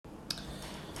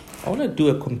I want to do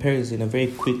a comparison, a very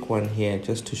quick one here,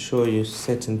 just to show you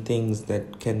certain things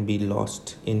that can be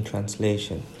lost in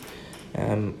translation.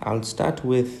 I'll start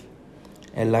with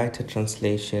a lighter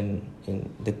translation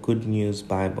in the Good News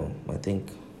Bible. I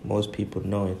think most people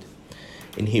know it.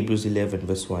 In Hebrews 11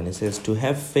 verse 1, it says, "To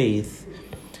have faith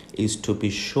is to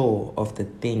be sure of the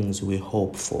things we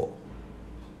hope for,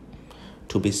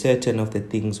 to be certain of the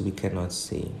things we cannot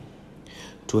see.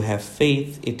 To have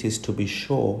faith, it is to be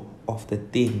sure of the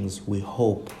things we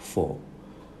hope for."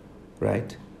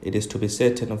 Right? It is to be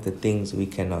certain of the things we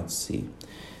cannot see.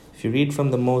 If you read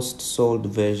from the most sold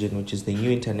version, which is the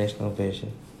New International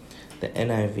Version, the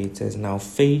NIV, it says, "Now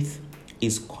faith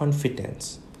is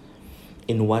confidence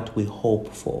in what we hope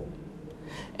for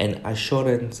and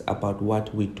assurance about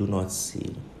what we do not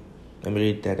see." Let me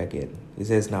read that again. It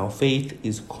says, "Now faith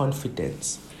is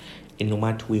confidence in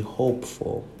what we hope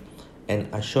for and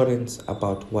assurance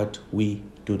about what we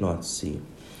do not see."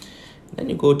 Then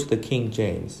you go to the King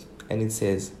James and it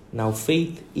says, "Now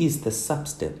faith is the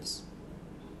substance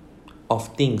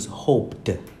of things hoped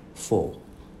for,"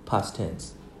 past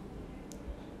tense,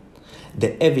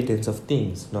 "the evidence of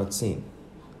things not seen."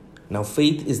 Now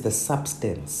faith is the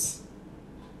substance,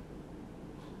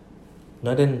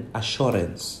 not an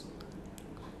assurance.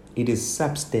 It is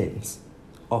substance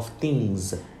of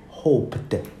things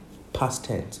hoped, past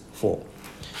tense, for.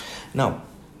 Now,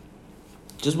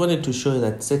 just wanted to show you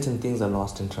that certain things are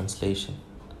lost in translation.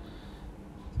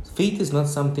 Faith is not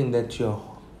something that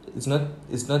it's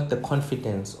not the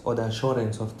confidence or the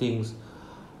assurance of things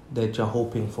that you're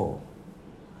hoping for.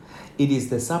 It is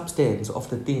the substance of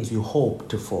the things you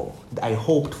hoped for. I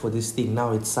hoped for this thing,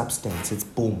 now it's substance, it's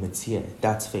boom, it's here.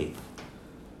 That's faith.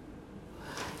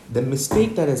 The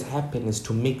mistake that has happened is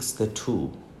to mix the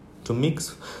two, to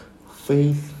mix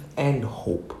faith and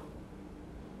hope.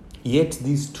 Yet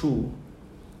these two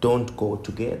don't go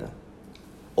together.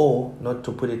 Or, not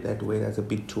to put it that way, that's a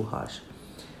bit too harsh.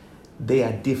 They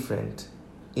are different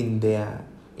in their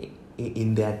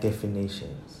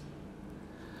definitions.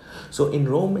 So in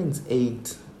Romans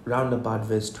 8, round about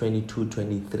verse 22,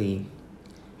 23,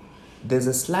 there's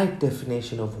a slight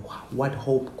definition of what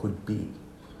hope could be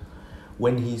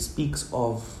when he speaks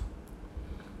of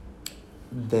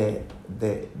the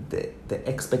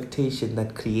expectation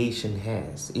that creation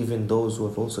has, even those who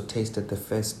have also tasted the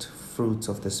first fruits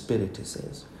of the Spirit,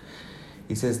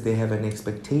 he says they have an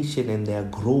expectation and they are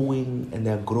growing and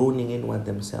they are groaning inward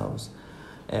themselves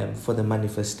for the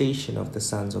manifestation of the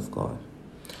sons of God,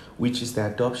 which is the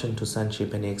adoption to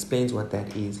sonship. And he explains what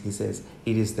that is. He says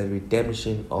it is the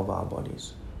redemption of our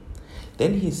bodies.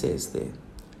 Then he says there,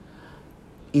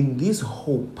 "In this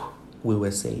hope we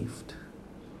were saved.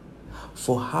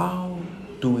 For how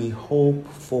do we hope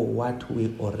for what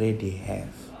we already have?"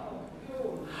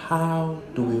 How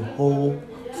do we hope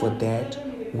for that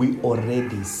we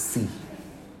already see?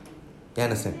 You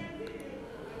understand?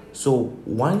 So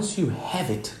once you have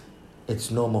it,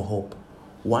 it's no more hope.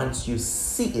 Once you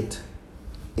see it,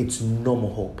 it's no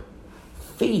more hope.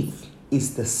 Faith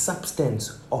is the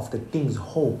substance of the things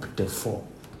hoped for.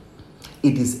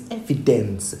 It is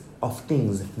evidence of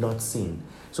things not seen.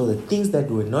 So the things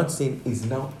that were not seen is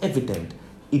now evident.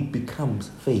 It becomes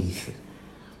faith.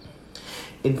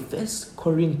 In 1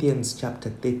 Corinthians chapter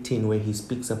 13, where he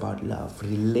speaks about love,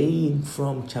 relaying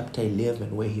from chapter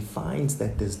 11, where he finds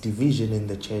that there's division in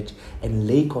the church and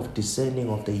lack of discerning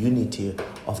of the unity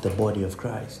of the body of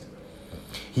Christ,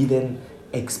 he then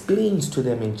explains to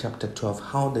them in chapter 12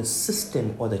 how the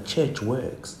system or the church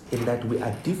works, in that we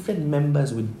are different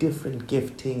members with different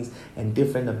giftings and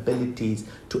different abilities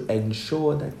to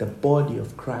ensure that the body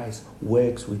of Christ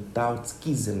works without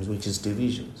schisms, which is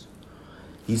divisions.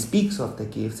 He speaks of the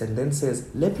gifts and then says,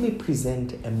 "Let me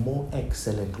present a more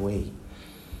excellent way."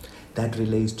 That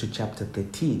relates to chapter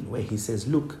 13, where he says,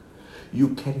 "Look, you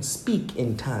can speak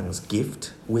in tongues,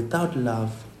 gift. Without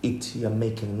love, you're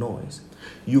making noise.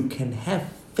 You can have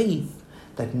faith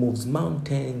that moves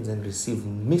mountains and receive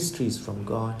mysteries from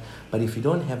God, but if you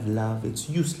don't have love, it's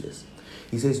useless."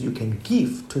 He says you can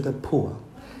give to the poor,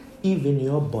 even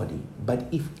your body, but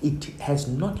if it has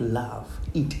not love,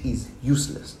 it is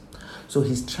useless. So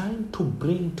he's trying to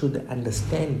bring to the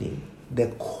understanding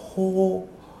the core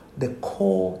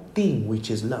thing, which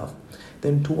is love.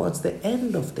 Then towards the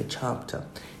end of the chapter,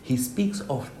 he speaks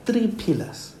of 3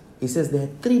 pillars. He says there are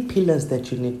 3 pillars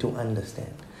that you need to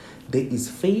understand. There is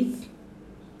faith,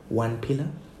 1 pillar.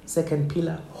 Second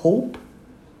pillar, hope.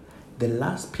 The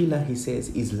last pillar, he says,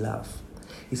 is love.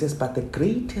 He says, but the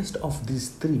greatest of these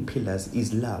 3 pillars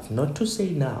is love. Not to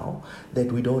say now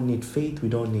that we don't need faith, we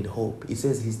don't need hope. He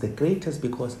says he's the greatest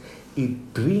because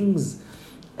it brings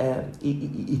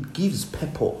it gives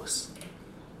purpose.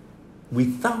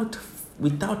 Without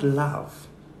love,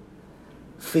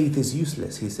 faith is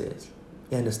useless, he says.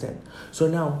 You understand? So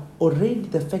now, already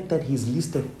the fact that he's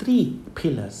listed 3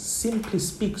 pillars simply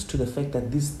speaks to the fact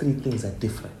that these 3 things are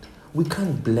different. We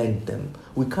can't blend them.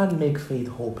 We can't make faith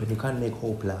hope, and you can't make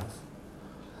hope love.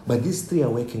 But these 3 are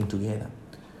working together.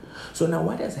 So now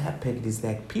what has happened is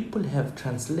that people have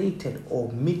translated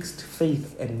or mixed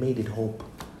faith and made it hope.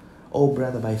 Oh,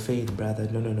 brother, by faith, brother.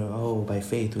 No. Oh, by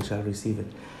faith we shall receive it.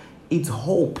 It's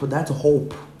hope. That's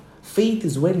hope. Faith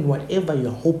is when whatever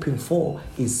you're hoping for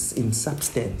is in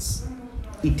substance.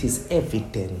 It is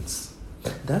evidence.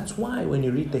 That's why when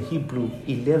you read the Hebrew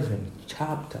 11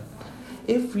 chapter,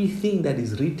 everything that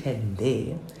is written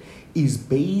there is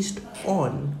based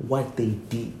on what they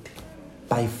did.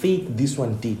 By faith, this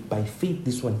one did. By faith,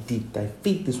 this one did. By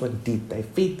faith, this one did. By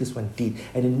faith, this one did.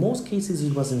 And in most cases,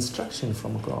 it was instruction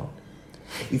from God.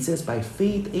 It says, by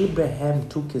faith, Abraham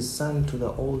took his son to the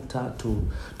altar to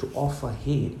offer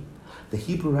him. The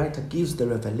Hebrew writer gives the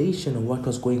revelation of what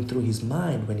was going through his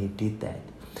mind when he did that.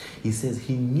 He says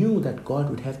he knew that God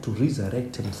would have to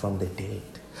resurrect him from the dead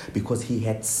because he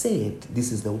had said,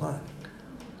 this is the one.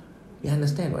 You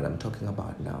understand what I'm talking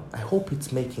about now? I hope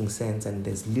it's making sense and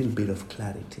there's a little bit of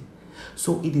clarity.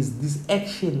 So it is this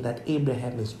action that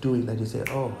Abraham is doing that you say,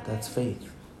 oh, that's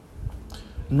faith.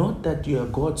 Not that your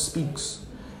God speaks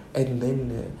and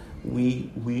then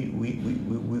we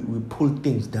pull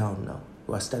things down now.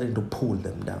 We are starting to pull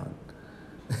them down.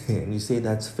 And you say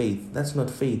that's faith. That's not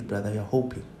faith, brother. You're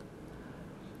hoping.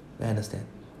 I understand.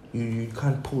 You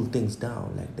can't pull things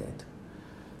down like that.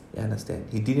 You understand?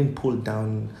 He didn't pull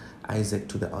down Isaac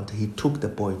to the altar. He took the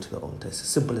boy to the altar. It's as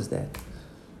simple as that.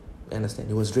 You understand?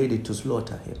 He was ready to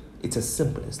slaughter him. It's as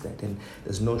simple as that. And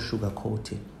there's no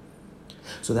sugarcoating.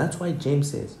 So that's why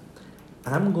James says,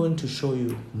 I'm going to show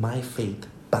you my faith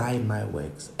by my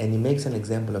works. And he makes an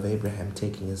example of Abraham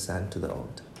taking his son to the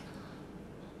altar.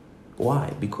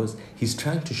 Why? Because he's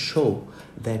trying to show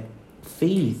that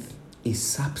faith is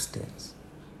substance.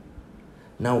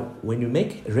 Now, when you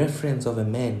make reference of a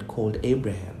man called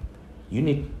Abraham,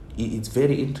 it's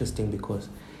very interesting because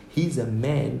he's a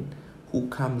man who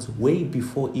comes way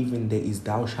before even there is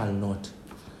thou shalt not.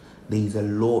 There is a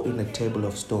law in a table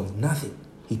of stones. Nothing.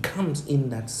 He comes in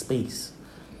that space.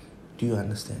 Do you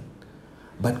understand?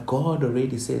 But God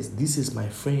already says, this is my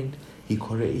friend. He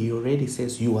already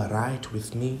says, you are right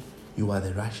with me. You are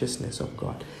the righteousness of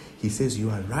God. He says,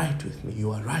 you are right with me.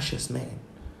 You are a righteous man.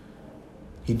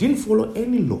 He didn't follow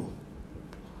any law.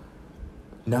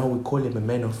 Now we call him a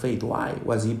man of faith. Why?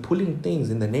 Was he pulling things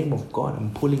in the name of God?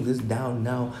 I'm pulling this down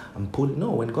now.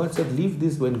 No, when God said, leave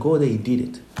this, when God, he did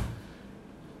it.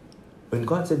 When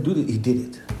God said, do it, he did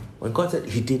it. When God said,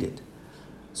 he did it.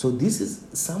 So this is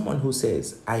someone who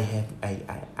says, I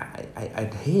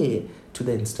adhere to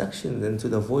the instructions and to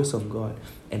the voice of God,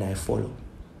 and I follow.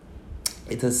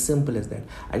 It's as simple as that.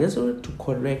 I just wanted to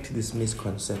correct this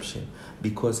misconception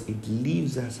because it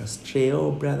leaves us astray.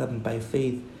 Oh, brother, by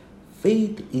faith.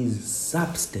 Faith is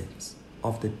substance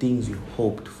of the things you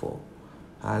hoped for.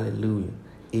 Hallelujah.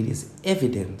 It is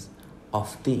evidence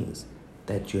of things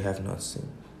that you have not seen.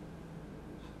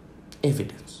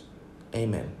 Evidence.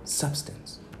 Amen.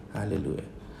 Substance. Hallelujah.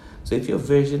 So if your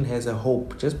version has a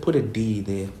hope, just put a D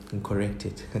there and correct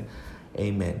it.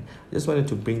 Amen. I just wanted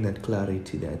to bring that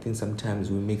clarity there. I think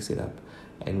sometimes we mix it up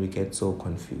and we get so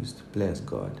confused. Bless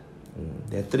God.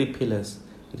 There are 3 pillars.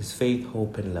 It is faith,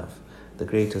 hope, and love. The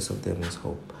greatest of them is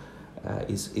hope,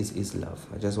 is love.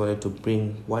 I just wanted to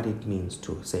bring what it means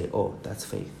to say, oh, that's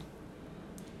faith.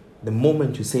 The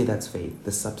moment you say that's faith,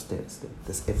 the substance,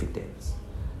 there's evidence.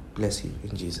 Bless you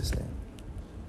in Jesus' name.